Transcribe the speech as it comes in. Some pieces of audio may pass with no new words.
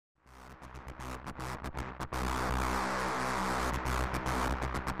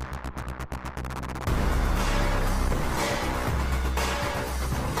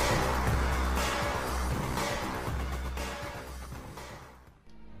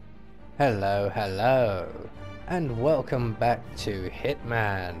Hello, and welcome back to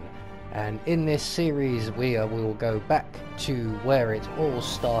Hitman. And in this series we will go back to where it all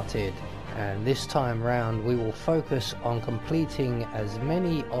started, and this time round we will focus on completing as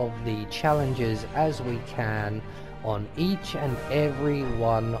many of the challenges as we can on each and every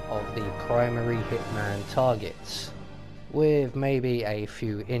one of the primary Hitman targets, with maybe a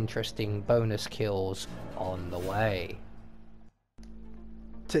few interesting bonus kills on the way.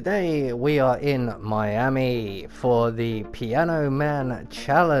 Today we are in Miami for the Piano Man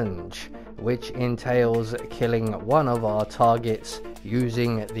Challenge, which entails killing one of our targets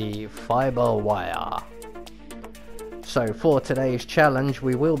using the fiber wire. So for today's challenge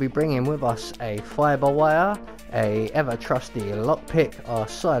we will be bringing with us a fiber wire, a ever trusty lockpick, our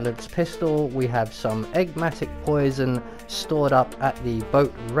silenced pistol, we have some eggmatic poison stored up at the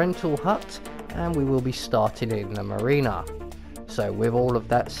boat rental hut, and we will be starting in the marina. So with all of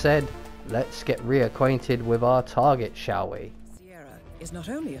that said, let's get reacquainted with our target, shall we? Sierra is not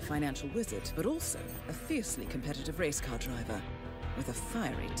only a financial wizard, but also a fiercely competitive race car driver, with a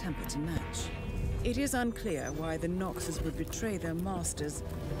fiery temper to match. It is unclear why the Knoxes would betray their masters.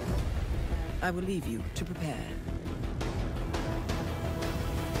 I will leave you to prepare.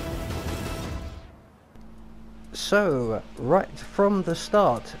 So, right from the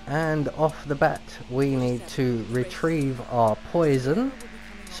start and off the bat, we need to retrieve our poison.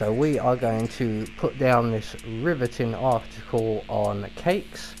 So we are going to put down this riveting article on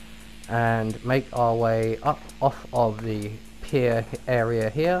cakes and make our way up off of the pier area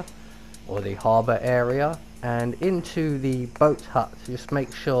here, or the harbour area, and into the boat hut. Just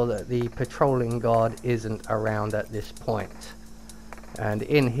make sure that the patrolling guard isn't around at this point. And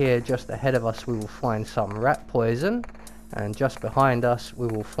in here just ahead of us we will find some rat poison, and just behind us we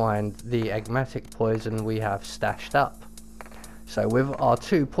will find the eggmatic poison we have stashed up. So with our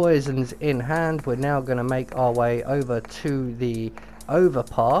two poisons in hand, we're now going to make our way over to the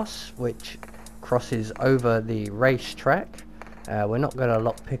overpass which crosses over the racetrack. We're not going to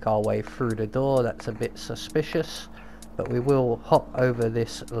lockpick our way through the door, that's a bit suspicious, but we will hop over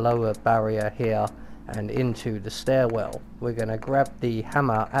this lower barrier here and into the stairwell. We're going to grab the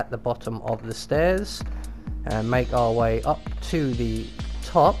hammer at the bottom of the stairs and make our way up to the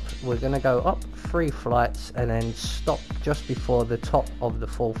top. We're going to go up 3 flights and then stop just before the top of the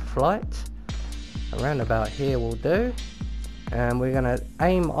 4th flight. Around about here will do, and we're going to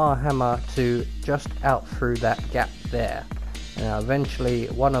aim our hammer to just out through that gap there. Now eventually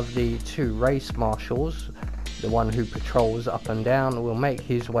one of the 2 race marshals, the one who patrols up and down, will make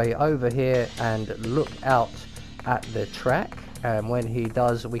his way over here and look out at the track, and when he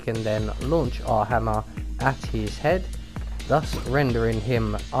does we can then launch our hammer at his head, thus rendering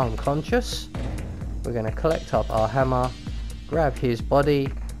him unconscious. We're going to collect up our hammer, grab his body,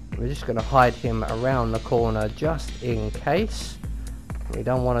 we're just going to hide him around the corner just in case. We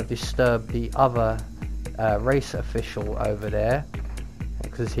don't want to disturb the other race official over there,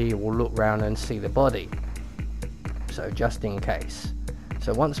 because he will look round and see the body. So just in case.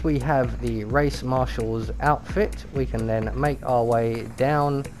 So once we have the race marshal's outfit, we can then make our way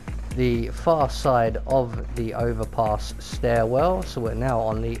down the far side of the overpass stairwell. So we're now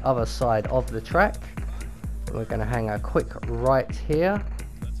on the other side of the track. We're going to hang a quick right here,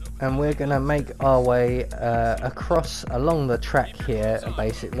 and we're going to make our way across along the track here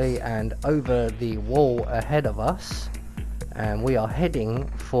basically, and over the wall ahead of us, and we are heading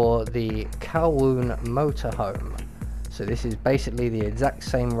for the Kowloon motorhome. So this is basically the exact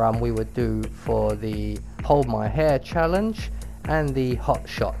same run we would do for the Hold My Hair challenge and the Hot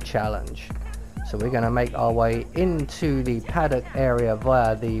Shot challenge. So we're going to make our way into the paddock area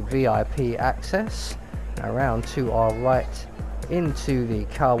via the VIP access, around to our right into the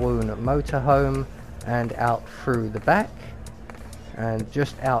Kowloon motorhome and out through the back. And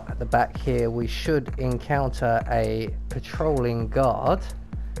just out at the back here we should encounter a patrolling guard.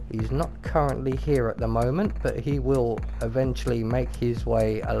 He's not currently here at the moment, but he will eventually make his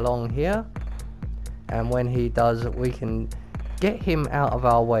way along here, and when he does we can get him out of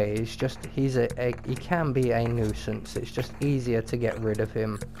our way. It's just he can be a nuisance. It's just easier to get rid of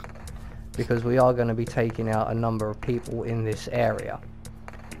him because we are going to be taking out a number of people in this area.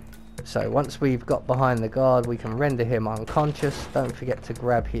 So once we've got behind the guard we can render him unconscious. Don't forget to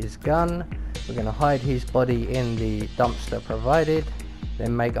grab his gun. We're going to hide his body in the dumpster provided,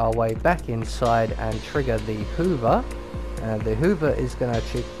 then make our way back inside and trigger the Hoover. The Hoover is going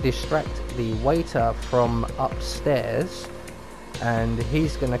to distract the waiter from upstairs, and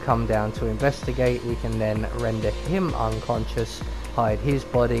he's going to come down to investigate. We can then render him unconscious, hide his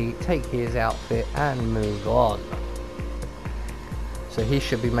body, take his outfit and move on. So he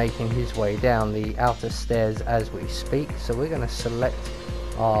should be making his way down the outer stairs as we speak. So we're going to select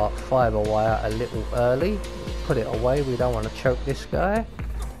our fiber wire a little early, put it away, we don't want to choke this guy.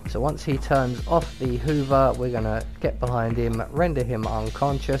 So once he turns off the hoover, we're going to get behind him, render him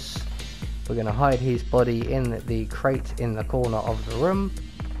unconscious. We're going to hide his body in the crate in the corner of the room,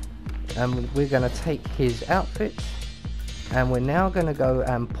 and we're going to take his outfit, and we're now going to go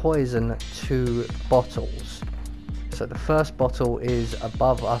and poison 2 bottles. So the first bottle is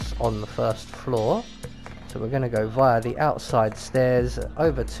above us on the first floor, so we're going to go via the outside stairs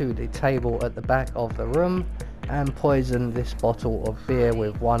over to the table at the back of the room and poison this bottle of beer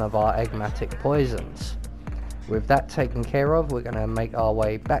with one of our enigmatic poisons. With that taken care of, we're going to make our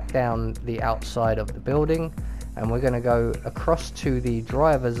way back down the outside of the building, and we're going to go across to the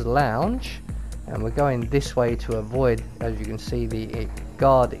driver's lounge, and we're going this way to avoid, as you can see, the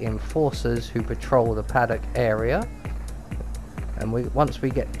guard enforcers who patrol the paddock area. And once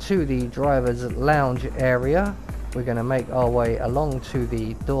we get to the driver's lounge area, we're going to make our way along to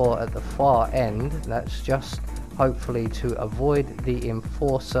the door at the far end. That's just hopefully to avoid the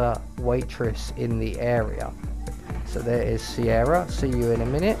enforcer waitress in the area. So there is Sierra, see you in a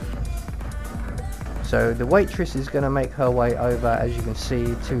minute. So the waitress is going to make her way over, as you can see,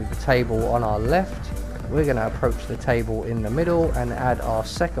 to the table on our left. We're going to approach the table in the middle and add our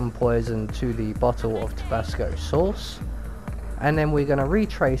second poison to the bottle of Tabasco sauce. And then we're going to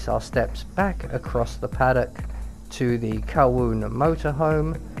retrace our steps back across the paddock to the Kowloon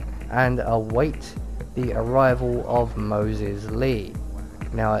motorhome and await the arrival of Moses Lee.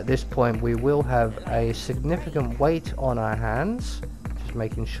 Now at this point we will have a significant weight on our hands, just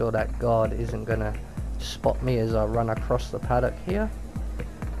making sure that guard isn't going to spot me as I run across the paddock here,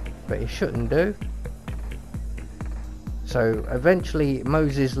 but he shouldn't do. So eventually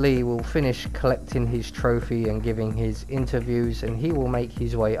Moses Lee will finish collecting his trophy and giving his interviews, and he will make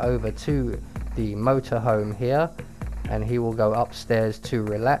his way over to the motorhome here, and he will go upstairs to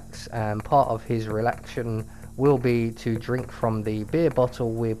relax, and part of his relaxation will be to drink from the beer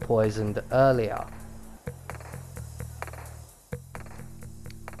bottle we poisoned earlier.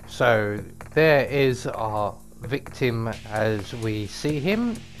 So there is our victim as we see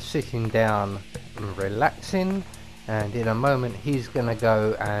him sitting down and relaxing, and in a moment he's gonna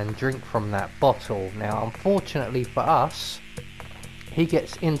go and drink from that bottle. Now unfortunately for us, he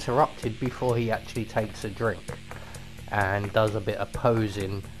gets interrupted before he actually takes a drink and does a bit of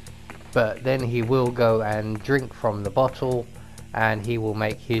posing, but then he will go and drink from the bottle, and he will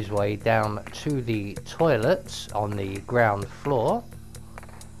make his way down to the toilets on the ground floor.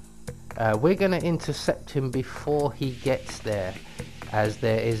 We're going to intercept him before he gets there, as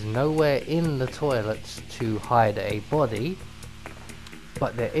there is nowhere in the toilets to hide a body,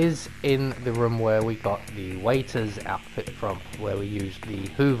 but there is in the room where we got the waiter's outfit from, where we used the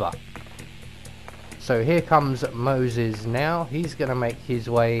hoover. So here comes Moses now. He's going to make his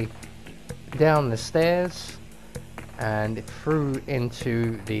way down the stairs and through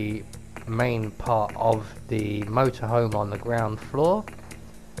into the main part of the motorhome on the ground floor,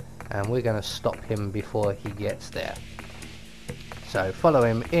 and we're going to stop him before he gets there. So follow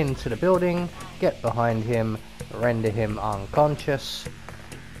him into the building, get behind him, render him unconscious.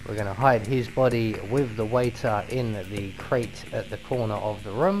 We're going to hide his body with the waiter in the crate at the corner of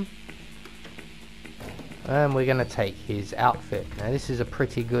the room, and we're going to take his outfit. Now this is a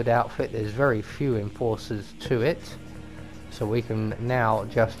pretty good outfit, there's very few enforcers to it, so we can now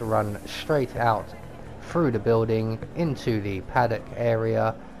just run straight out through the building into the paddock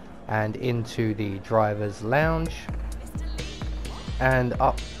area and into the driver's lounge and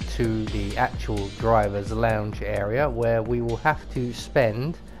up to the actual driver's lounge area, where we will have to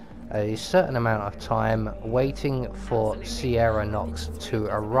spend a certain amount of time waiting for Sierra Knox to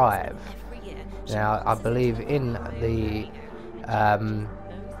arrive. Now I believe in the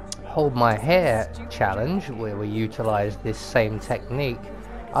hold my hair challenge, where we utilized this same technique,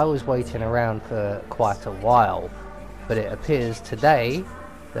 I was waiting around for quite a while, but it appears today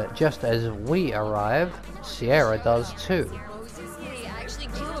that just as we arrive, Sierra does too. Moses Lee actually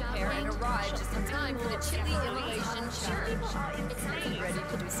grew a pair and arrived just in time for the chili immolation challenge. It sounds like ready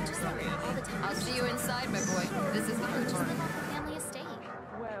to do some all the time. I'll see you inside, my boy. This is the family estate.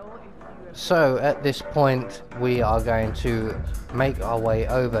 So at this point we are going to make our way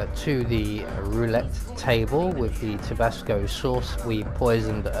over to the roulette table with the Tabasco sauce we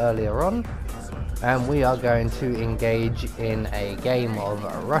poisoned earlier on, and we are going to engage in a game of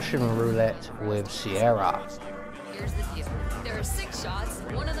Russian roulette with Sierra. Here's the deal. There are 6 shots.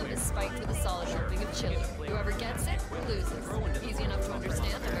 One of them is spiked with a solid helping of chili. Whoever gets it loses. Easy enough to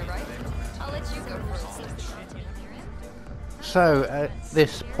understand, am I right? I'll let you go first. So at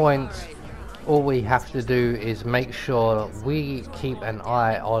this point, all we have to do is make sure we keep an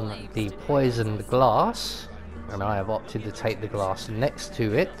eye on the poisoned glass, and I have opted to take the glass next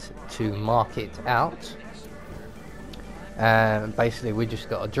to it to mark it out. And basically we just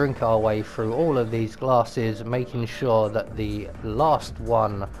got to drink our way through all of these glasses, making sure that the last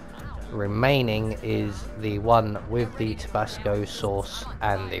one remaining is the one with the Tabasco sauce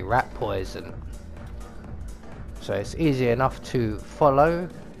and the rat poison. So it's easy enough to follow,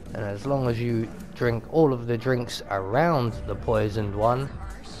 and as long as you drink all of the drinks around the poisoned one,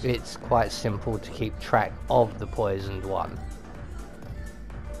 it's quite simple to keep track of the poisoned one.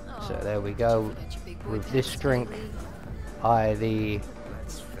 So there we go. With this drink, I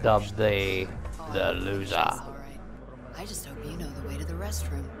dubbed the loser. I just hope you know the way to the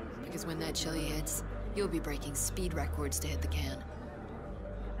restroom, because when that chili hits, you'll be breaking speed records to hit the can.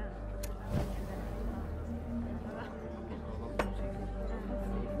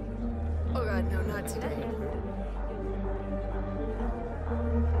 Oh god, no, not today.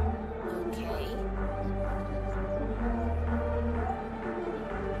 Okay.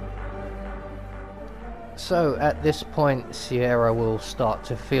 So at this point, Sierra will start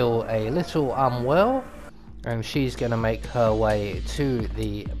to feel a little unwell, and she's going to make her way to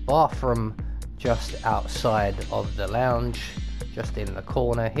the bathroom just outside of the lounge, just in the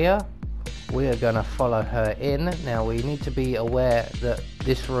corner here. We are going to follow her in. Now we need to be aware that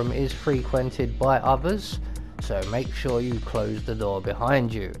this room is frequented by others, so make sure you close the door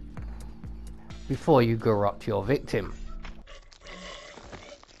behind you before you garrote your victim.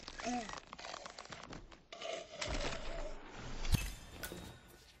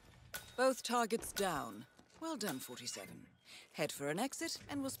 Both targets down. Well done, 47. Head for an exit,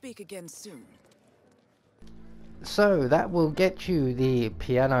 and we'll speak again soon. So that will get you the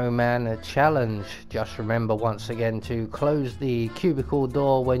Piano Man challenge. Just remember once again to close the cubicle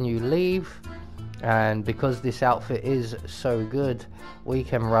door when you leave, and because this outfit is so good, we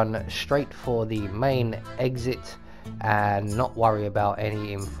can run straight for the main exit and not worry about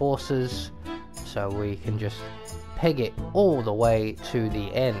any enforcers, so we can just peg it all the way to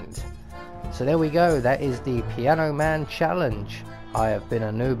the end. So there we go, that is the Piano Man challenge. I have been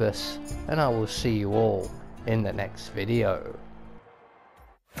Anubis, and I will see you all in the next video.